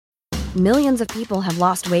Millions of people have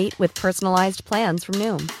lost weight with personalized plans from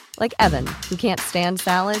Noom. Like Evan, who can't stand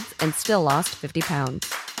salads and still lost 50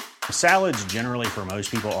 pounds. Salads generally for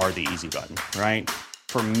most people are the easy button, right?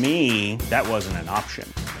 For me, that wasn't an option.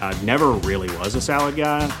 I never really was a salad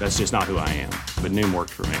guy. That's just not who I am. But Noom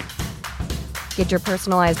worked for me. Get your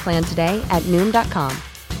personalized plan today at Noom.com.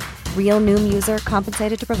 Real Noom user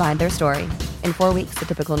compensated to provide their story. In 4 weeks, the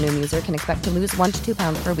typical Noom user can expect to lose 1 to 2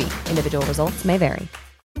 pounds per week. Individual results may vary.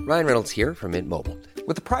 Ryan Reynolds here from Mint Mobile.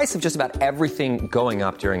 With the price of just about everything going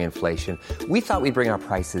up during inflation, we thought we'd bring our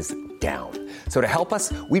prices down. So to help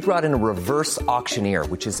us, we brought in a reverse auctioneer,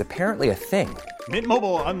 which is apparently a thing. Mint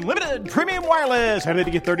Mobile Unlimited Premium Wireless. How to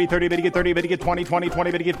get 30, 30, bit to get 30, bit to get 20, 20,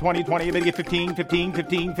 20, bit to get 20, 20, bit to get 15, 15,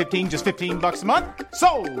 15, 15, just $15 a month?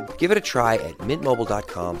 Sold! Give it a try at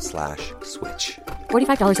mintmobile.com/switch.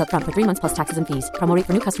 $45 up front for 3 months plus taxes and fees. Promo rate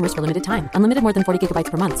for new customers for limited time. Unlimited more than 40 gigabytes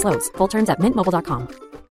per month. Slows full terms at mintmobile.com.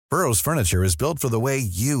 Burrow's furniture is built for the way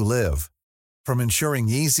you live. From ensuring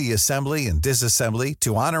easy assembly and disassembly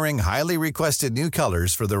to honoring highly requested new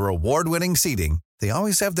colors for their award-winning seating, they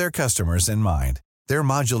always have their customers in mind. Their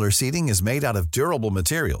modular seating is made out of durable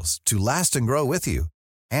materials to last and grow with you.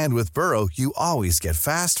 And with Burrow, you always get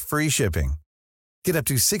fast, free shipping. Get up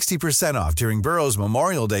to 60% off during Burrow's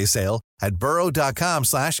Memorial Day sale at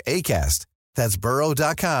burrow.com/ACAST. That's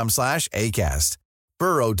burrow.com/ACAST.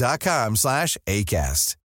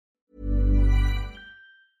 burrow.com/ACAST.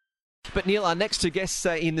 But Neil, our next two guests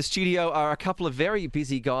in the studio are a couple of very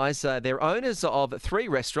busy guys. They're owners of 3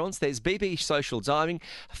 restaurants. There's BB Social Dining,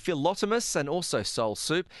 Philotimus, and also Soul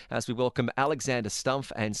Soup. As we welcome Alexander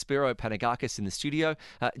Stumpf and Spero Panagakis in the studio.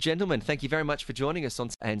 Gentlemen, thank you very much for joining us on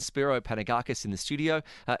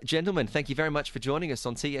Gentlemen, thank you very much for joining us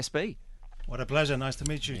on TSB. What a pleasure. Nice to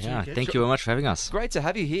meet you. Yeah, thank you very much for having us. Great to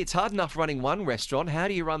have you here. It's hard enough running one restaurant. How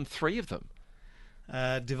do you run 3 of them?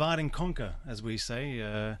 Divide and conquer, as we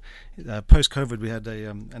say. Post-COVID, we had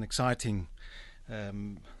an exciting,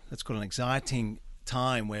 let's call it an exciting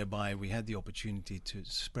time whereby we had the opportunity to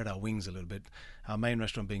spread our wings a little bit. Our main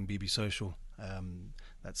restaurant being BB Social,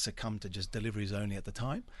 that succumbed to just deliveries only at the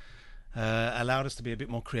time, allowed us to be a bit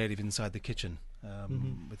more creative inside the kitchen.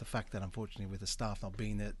 With the fact that unfortunately with the staff not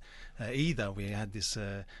being there either, we had this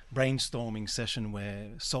brainstorming session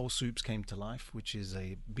where Soul Soups came to life, which is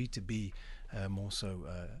a B2B more so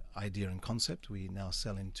idea and concept. We now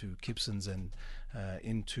sell into Gibsons and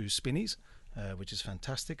into Spinneys, which is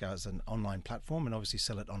fantastic as an online platform, and obviously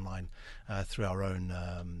sell it online through our own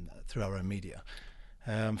media.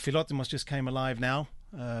 Philotimus just came alive now.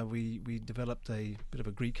 We developed a bit of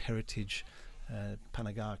a Greek heritage.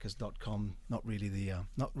 Panagakis.com, not really the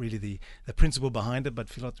principle behind it, but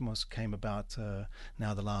Philotimus came about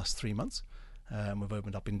now the last 3 months. We've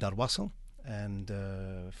opened up in Darwassel, and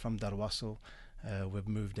from Darwassel we've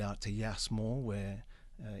moved out to Yas Mall, where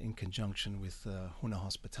in conjunction with Huna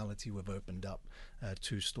Hospitality, we've opened up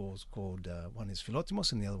 2 stores called, one is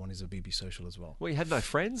Philotimus and the other one is a BB Social as well. Well, you had no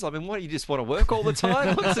friends? I mean, what, you just want to work all the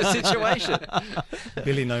time? What's the situation?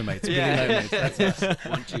 Billy no mates. Yeah. Billy no mates. That's us.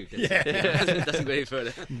 1, 2. Yeah. Doesn't go any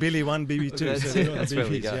further. Billy 1, BB 2. That's where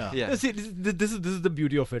we go. Yeah. See, this is the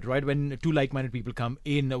beauty of it, right? When 2 like-minded people come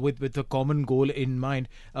in with a common goal in mind,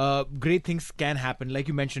 great things can happen. Like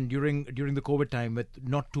you mentioned, during the COVID time, with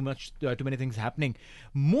not too many things happening,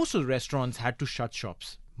 most of the restaurants had to shut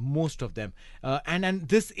shops. Most of them, and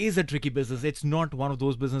this is a tricky business. It's not one of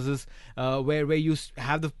those businesses where you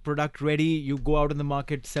have the product ready, you go out in the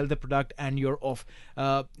market, sell the product, and you're off.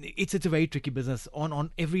 It's a very tricky business. On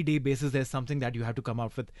everyday basis, there's something that you have to come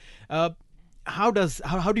out with. How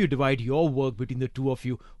do you divide your work between the two of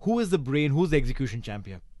you? Who is the brain? Who's the execution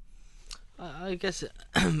champion? I guess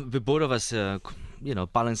the both of us,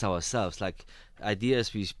 balance ourselves. Like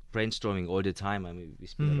ideas, we brainstorming all the time. I mean, we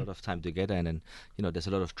spend a lot of time together, and then there's a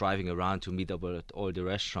lot of driving around to meet up at all the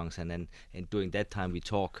restaurants, and during that time we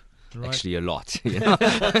talk. Right. Actually, a lot.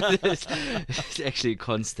 It's actually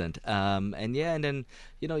constant. And then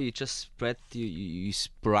you just spread you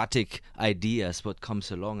sporadic ideas what comes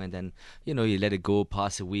along, and then you let it go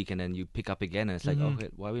past a week, and then you pick up again, and it's like, okay,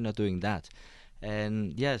 why are we not doing that?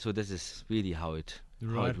 And so this is really how it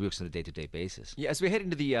works on a day-to-day basis. Yeah, as we head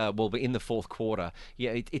into we're in the fourth quarter.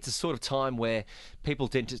 Yeah, it's a sort of time where people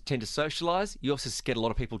tend to socialise. You also get a lot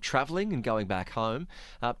of people travelling and going back home.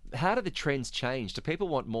 How do the trends change? Do people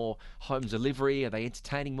want more home delivery? Are they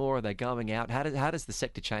entertaining more? Are they going out? How does the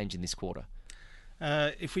sector change in this quarter?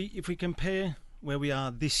 If we compare where we are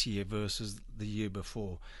this year versus the year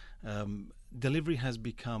before, delivery has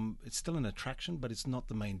become, it's still an attraction, but it's not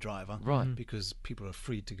the main driver. Right. Because people are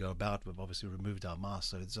free to go about. We've obviously removed our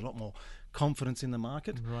masks, so there's a lot more confidence in the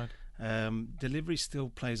market. Right. Delivery still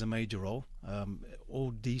plays a major role.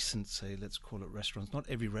 All decent, say, let's call it restaurants. Not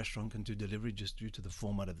every restaurant can do delivery just due to the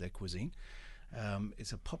format of their cuisine.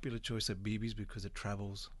 It's a popular choice at BB's because it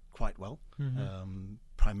travels quite well.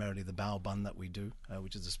 Primarily the bao bun that we do,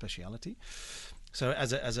 which is a speciality. So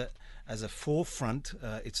as a forefront,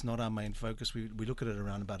 it's not our main focus. We look at it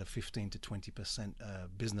around about a 15 to 20%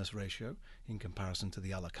 business ratio in comparison to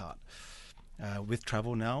the a la carte. With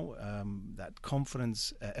travel now, that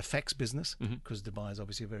confidence affects business because Dubai is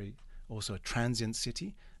obviously also a transient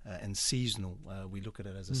city and seasonal. We look at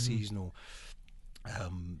it as a seasonal.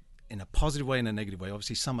 In a positive way and a negative way.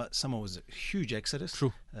 Obviously, summer was a huge exodus.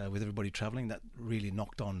 True. With everybody traveling. That really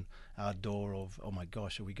knocked on our door of, oh my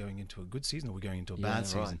gosh, are we going into a good season or are we going into a bad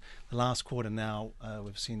season? Right. The last quarter now,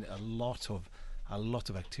 we've seen a lot of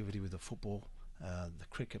activity with the football, the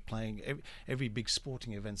cricket playing. Every big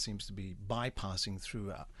sporting event seems to be bypassing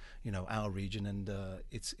through our region, and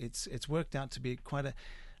it's worked out to be quite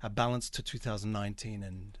a balance to 2019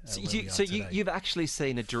 and you've actually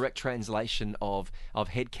seen a direct translation of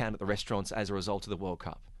headcount at the restaurants as a result of the World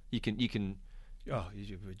Cup. You can. Oh,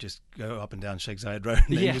 you just go up and down Sheikh Zayed Road.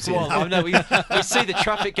 And Yeah, well, I know we see the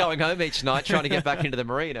traffic going home each night, trying to get back into the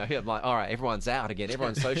marina. I'm like, all right, everyone's out again,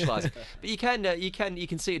 everyone's socialising. But you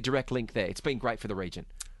can see a direct link there. It's been great for the region.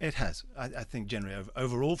 It has. I think generally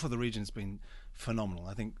overall for the region, it's been phenomenal.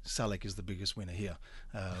 I think Salek is the biggest winner here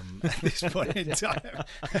at this point in time.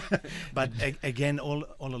 But again, a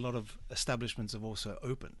lot of establishments have also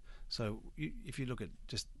opened. So if you look at,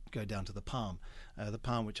 just go down to the Palm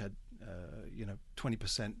which had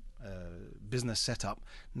 20% business setup.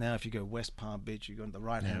 Now if you go West Palm Beach, you go on the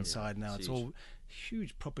right hand side now, it's all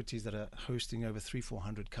huge properties that are hosting over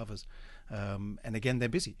 300-400 covers, and again they're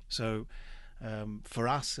busy. So for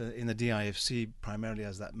us in the DIFC, primarily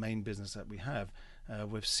as that main business that we have,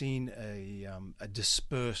 we've seen a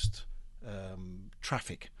dispersed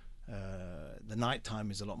traffic. The night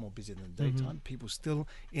time is a lot more busy than the daytime. People still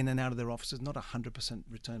in and out of their offices, not 100%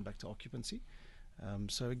 return back to occupancy.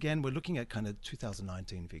 So again, we're looking at kind of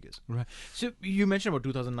 2019 figures. Right. So you mentioned about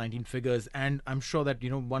 2019 figures, and I'm sure that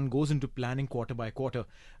one goes into planning quarter by quarter.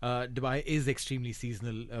 Dubai is extremely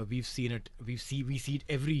seasonal. We've seen it. We see it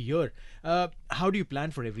every year. How do you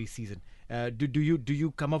plan for every season? Do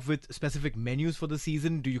you come up with specific menus for the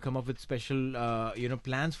season? Do you come up with special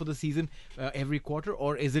plans for the season every quarter,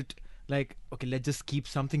 or is it like, okay, let's just keep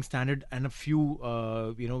something standard and a few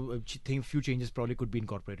few changes probably could be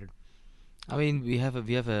incorporated? I mean, we have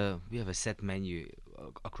a set menu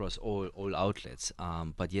across all outlets.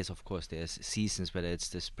 But yes, of course, there's seasons, whether it's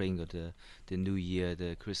the spring or the New Year,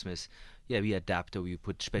 the Christmas. Yeah, we adapt, or we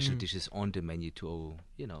put special dishes on the menu to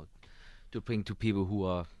to bring to people who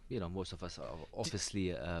are most of us are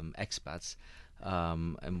obviously expats,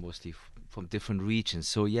 and mostly from different regions.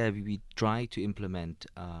 So yeah, we try to implement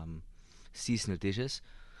seasonal dishes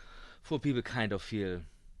for people kind of feel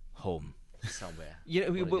home somewhere.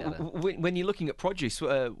 When you're looking at produce,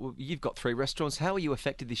 you've got 3 restaurants. How are you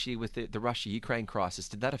affected this year with the Russia-Ukraine crisis?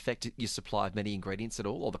 Did that affect your supply of many ingredients at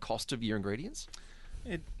all, or the cost of your ingredients?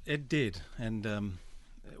 It did, and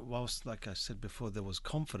whilst, like I said before, there was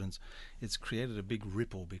confidence, it's created a big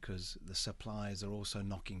ripple because the suppliers are also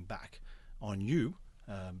knocking back on you,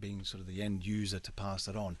 being sort of the end user, to pass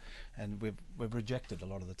it on, and we've rejected a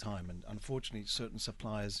lot of the time. And unfortunately, certain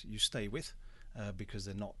suppliers you stay with because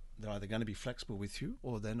they're either going to be flexible with you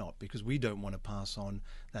or they're not, because we don't want to pass on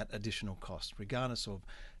that additional cost, regardless of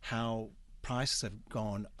how prices have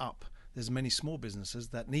gone up. There's many small businesses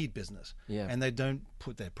that need business, and they don't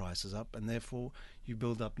put their prices up, and therefore you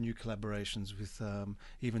build up new collaborations with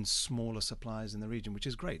even smaller suppliers in the region, which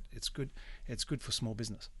is great. It's good. It's good for small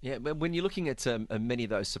business. Yeah, but when you're looking at many of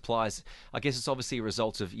those suppliers, I guess it's obviously a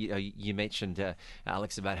result of you mentioned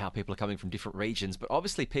Alex about how people are coming from different regions, but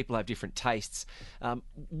obviously people have different tastes.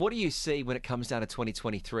 What do you see when it comes down to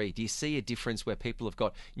 2023? Do you see a difference where people have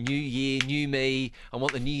got new year, new me? I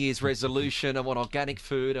want the New Year's resolution. I want organic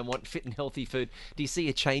food. I want fit and healthy food. Do you see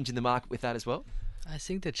a change in the market with that as well? I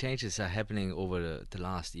think the changes are happening over the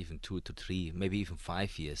last even 2 to 3, maybe even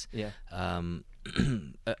 5 years. Yeah.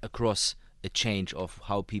 Across a change of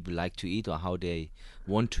how people like to eat or how they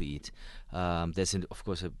want to eat. There's, of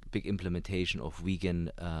course, a big implementation of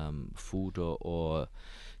vegan food or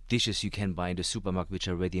dishes you can buy in the supermarket which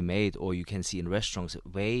are ready-made, or you can see in restaurants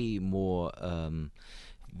way more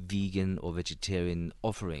vegan or vegetarian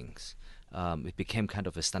offerings. it became kind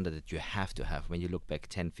of a standard that you have to have. When you look back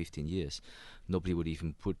 10, 15 years, nobody would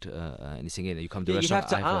even put anything in. You come to a You'd have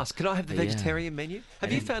restaurant. to ask, can I have the vegetarian menu?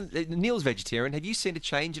 Have you found, Neil's vegetarian, have you seen a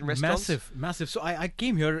change in restaurants? Massive. So I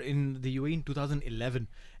came here in the UAE in 2011,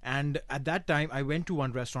 and at that time I went to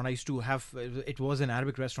one restaurant. I used to have, it was an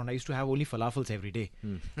Arabic restaurant. I used to have only falafels every day,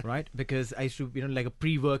 right? Because I used to, like a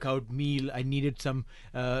pre-workout meal. I needed some,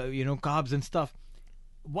 carbs and stuff.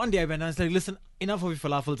 One day I went and I was like, listen, enough of your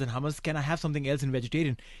falafels and hummus. Can I have something else in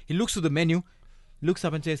vegetarian? He looks to the menu, looks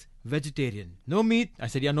up and says, vegetarian. No meat? I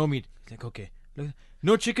said, yeah, no meat. He's like, okay.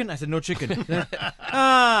 No chicken? I said, no chicken.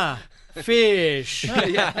 Fish.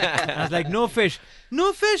 I was like, no fish.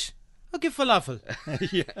 No fish? Okay, falafel.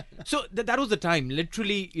 So that was the time.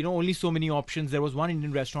 Literally, only so many options. There was one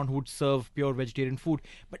Indian restaurant who would serve pure vegetarian food,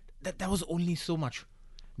 but that was only so much.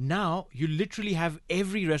 Now, you literally have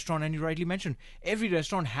every restaurant, and you rightly mentioned, every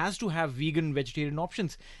restaurant has to have vegan, vegetarian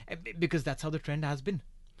options because that's how the trend has been,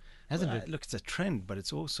 hasn't it? Look, it's a trend, but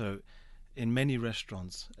it's also, in many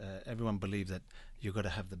restaurants, everyone believes that you've got to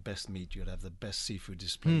have the best meat, you've got to have the best seafood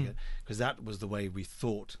display, because that was the way we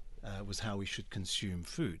thought was how we should consume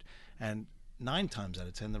food. And 9 times out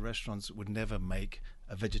of 10, the restaurants would never make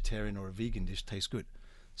a vegetarian or a vegan dish taste good.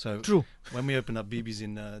 So True. When we opened up BB's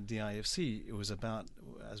in DIFC, it was about,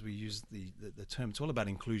 as we use the term, it's all about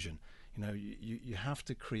inclusion. You have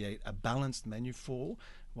to create a balanced menu for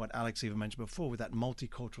what Alex even mentioned before, with that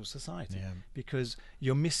multicultural society, because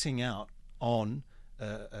you're missing out on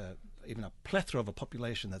even a plethora of a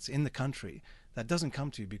population that's in the country that doesn't come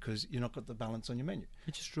to you because you're not got the balance on your menu.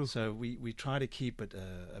 Which is true. So we try to keep it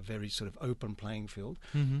a very sort of open playing field.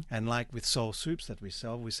 And like with soul soups that we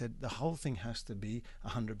sell, we said the whole thing has to be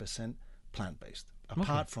 100% plant-based,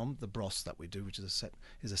 apart from the broths that we do, which is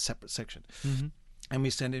a separate section. And we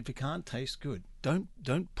said, if it can't taste good,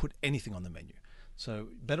 don't put anything on the menu. So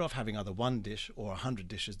better off having either one dish or 100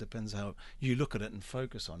 dishes, depends how you look at it and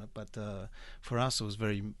focus on it. But for us, it was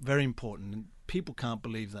very, very important. And people can't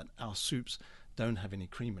believe that our soups don't have any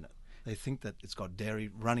cream in it. They think that it's got dairy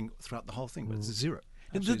running throughout the whole thing, but it's zero.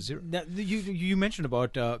 Absolutely zero. You mentioned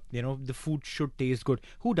about the food should taste good.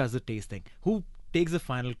 Who does the tasting? Who takes the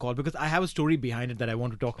final call? Because I have a story behind it that I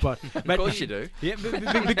want to talk about. Of course you do. Yeah,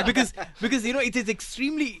 because it is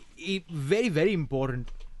extremely very, very important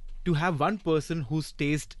to have one person whose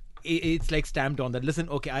taste it's like stamped on that. Listen,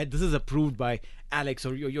 okay, this is approved by Alex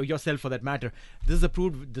or yourself for that matter. This is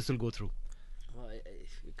approved. This will go through. Well,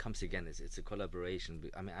 it comes again. It's a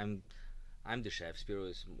collaboration. I mean, I'm the chef. Spero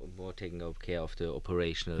is more taking care of the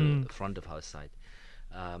operational front of house side.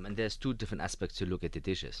 And there's 2 different aspects to look at the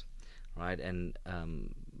dishes, right? And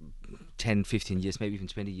 10, 15 years, maybe even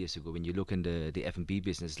 20 years ago, when you look in the F&B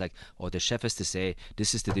business, like, the chef has to say,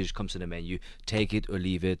 this is the dish, comes on the menu, take it or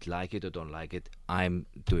leave it, like it or don't like it, I'm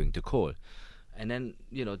doing the call. And then,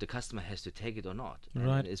 the customer has to take it or not.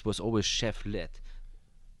 Right. And it was always chef-led.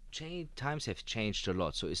 Times have changed a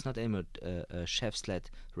lot, so it's not anymore chefs-led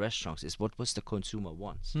restaurants. It's what the consumer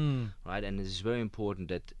wants, right? And it's very important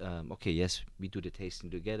that yes, we do the tasting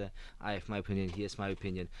together. I have my opinion. Here's my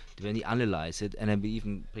opinion. Then we analyze it, and then we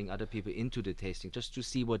even bring other people into the tasting just to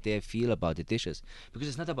see what they feel about the dishes. Because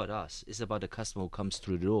it's not about us; it's about the customer who comes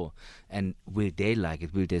through the door, and will they like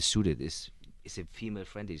it? Will they suit it? It's a female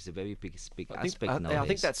friendly. It's a very big aspect nowadays. I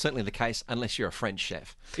think that's certainly the case, unless you're a French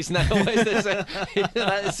chef. Isn't that always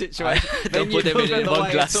the situation? Don't put them in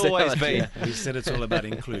one glass. It's always been. We said it's all about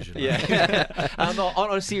inclusion. Yeah.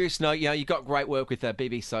 On a serious note, you've got great work with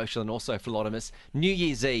BB Social and also Philotimus. New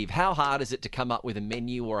Year's Eve, how hard is it to come up with a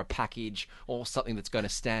menu or a package or something that's going to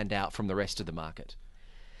stand out from the rest of the market?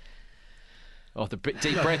 Oh, the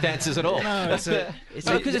deep breath answers it all. No, because it's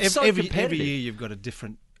so competitive. Every year you've got a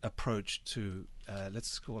different approach to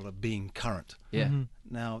let's call it being current. Yeah.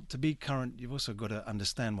 Now, to be current, you've also got to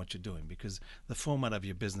understand what you're doing, because the format of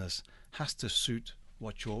your business has to suit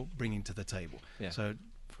what you're bringing to the table. Yeah. So,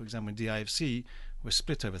 for example, in DIFC, we're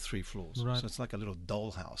split over 3 floors. Right. So it's like a little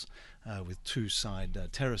dollhouse with 2 side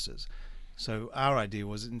terraces. So our idea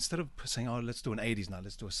was, instead of saying, let's do an 80s night,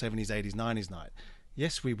 let's do a 70s, 80s, 90s night.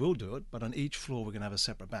 Yes, we will do it, but on each floor we're going to have a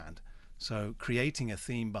separate band. So creating a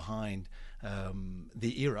theme behind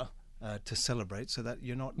the era to celebrate, so that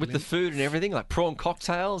you're not with the food and everything, like prawn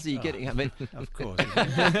cocktails. Are you getting? I mean, of course,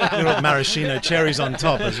 little maraschino cherries on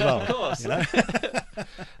top as well. Of course.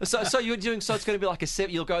 So you're doing. So it's going to be like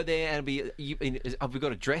you'll go there and be. Have we got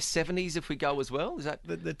to dress 70s if we go as well? Is that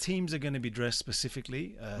the teams are going to be dressed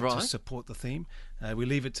specifically right. to support the theme. We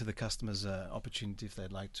leave it to the customers' opportunity if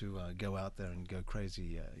they'd like to go out there and go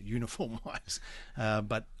crazy uniform-wise.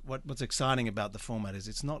 But what's exciting about the format is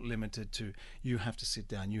it's not limited to you have to sit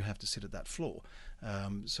down, you have to sit at that floor.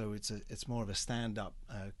 So it's more of a stand-up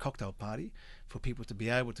cocktail party for people to be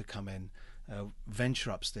able to come in,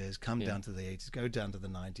 venture upstairs, come down to the 80s, go down to the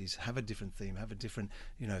 90s, have a different theme, have a different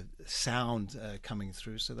sound coming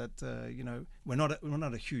through, so that we're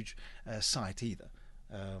not a huge site either.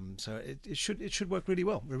 So it should work really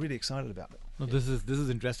well. We're really excited about it. No, this is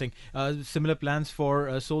interesting. Similar plans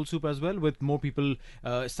for Soul Soup as well, with more people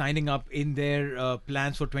signing up in their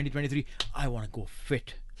plans for 2023. I want to go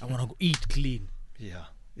fit. I want to go eat clean.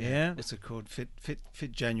 Yeah. It's called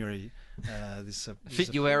Fit January.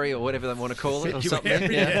 Fituary, or whatever they want to call it, or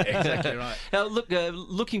something. Yeah, exactly right. Now,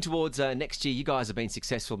 looking towards next year, you guys have been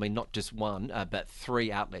successful. I mean, not just one, but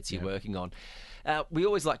 3 outlets you're working on. We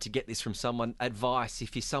always like to get this from someone, advice,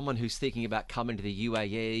 if you're someone who's thinking about coming to the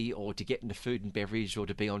UAE or to get into food and beverage or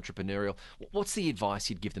to be entrepreneurial. What's the advice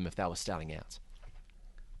you'd give them if they were starting out?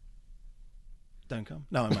 Don't come.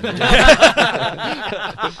 No, I'm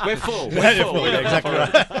We're full. Yeah, exactly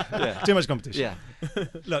right. Yeah. Too much competition. Yeah.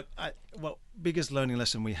 Look, biggest learning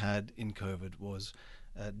lesson we had in COVID was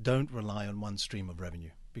don't rely on one stream of revenue,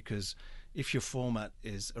 because if your format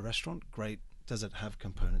is a restaurant, great. Does it have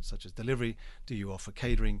components such as delivery? Do you offer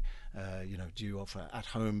catering? Do you offer at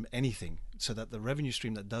home anything, so that the revenue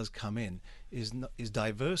stream that does come in is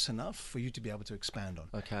diverse enough for you to be able to expand on?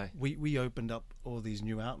 Okay. We opened up all these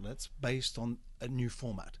new outlets based on a new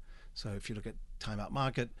format. So if you look at Time Out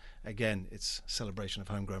Market, again, it's celebration of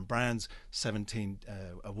homegrown brands, 17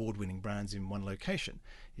 award-winning brands in one location.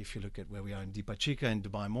 If you look at where we are in Deepa Chica in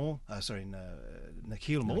Dubai Mall, in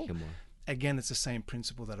Nakheel Mall, again, it's the same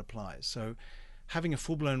principle that applies. So having a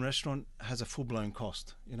full-blown restaurant has a full-blown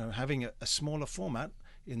cost. Having a smaller format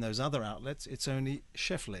in those other outlets, it's only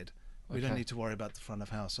chef-led. We don't need to worry about the front of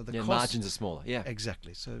house. So the costs, margins are smaller. Yeah,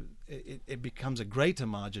 exactly. So it becomes a greater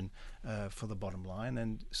margin for the bottom line.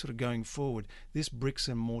 And sort of going forward, this bricks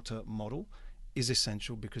and mortar model is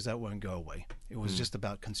essential, because that won't go away. It was just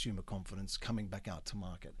about consumer confidence coming back out to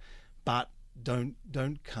market. But don't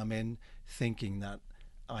come in thinking that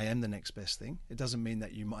I am the next best thing. It doesn't mean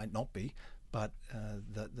that you might not be, but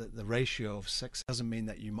the ratio of sex doesn't mean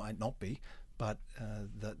that you might not be, but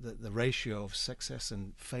the ratio of success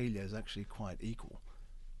and failure is actually quite equal.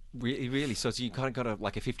 Really? So you kind of got a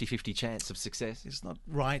 50-50 chance of success? It's not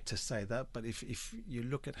right to say that, but if you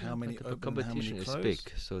look at how many open, competition how many is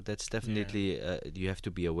big, so that's definitely you have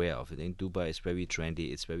to be aware of it. In Dubai, it's very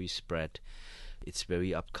trendy, it's very spread, it's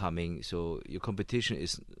very upcoming. So your competition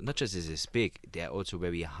is not just is big; they are also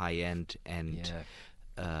very high end and.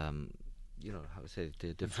 How to say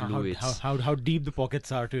the fluids. How deep the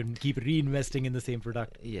pockets are to keep reinvesting in the same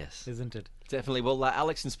product. Yes, isn't it? Definitely. Well,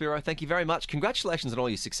 Alex and Spero, thank you very much. Congratulations on all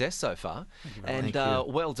your success so far. Thank you.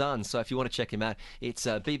 Well done. So if you want to check him out, it's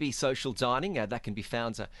BB Social Dining. That can be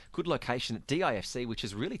found a good location at DIFC, which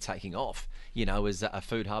is really taking off, as a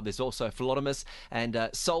food hub. There's also Philotimus and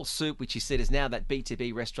Soul Soup, which you said is now that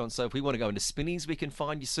B2B restaurant. So if we want to go into Spinneys, we can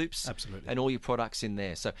find your soups. Absolutely. And all your products in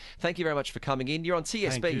there. So thank you very much for coming in. You're on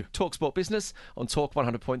TSB, Talk Sport Business, on Talk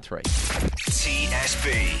 100.3.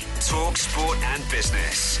 TSB, Talk Sport and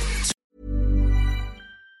Business.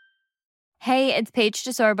 Hey, it's Paige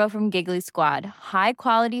DeSorbo from Giggly Squad. High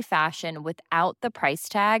quality fashion without the price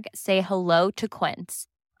tag. Say hello to Quince.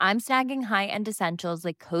 I'm snagging high-end essentials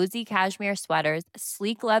like cozy cashmere sweaters,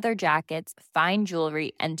 sleek leather jackets, fine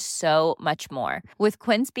jewelry, and so much more. With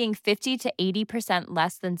Quince being 50 to 80%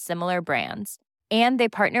 less than similar brands. And they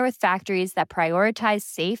partner with factories that prioritize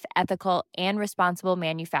safe, ethical, and responsible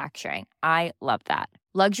manufacturing. I love that.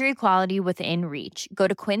 Luxury quality within reach. Go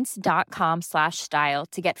to quince.com/style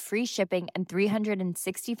to get free shipping and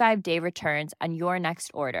 365-day returns on your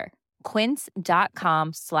next order.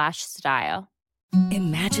 Quince.com/style.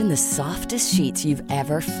 Imagine the softest sheets you've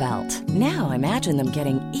ever felt. Now imagine them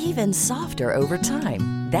getting even softer over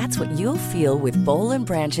time. That's what you'll feel with Boll &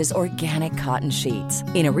 Branch's organic cotton sheets.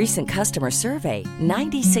 In a recent customer survey,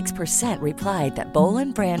 96% replied that Boll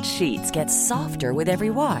 & Branch sheets get softer with every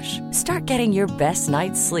wash. Start getting your best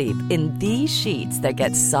night's sleep in these sheets that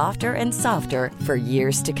get softer and softer for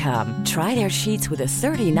years to come. Try their sheets with a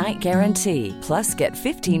 30-night guarantee. Plus, get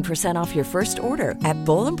 15% off your first order at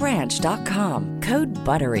bollandbranch.com. Code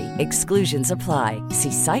BUTTERY. Exclusions apply.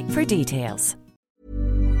 See site for details.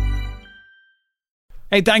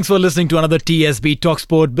 Hey, thanks for listening to another TSB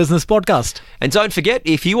Talksport Business Podcast. And don't forget,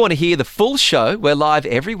 if you want to hear the full show, we're live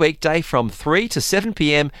every weekday from 3 to 7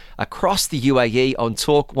 p.m. across the UAE on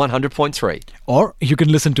Talk 100.3. Or you can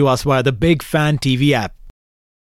listen to us via the Big Fan TV app.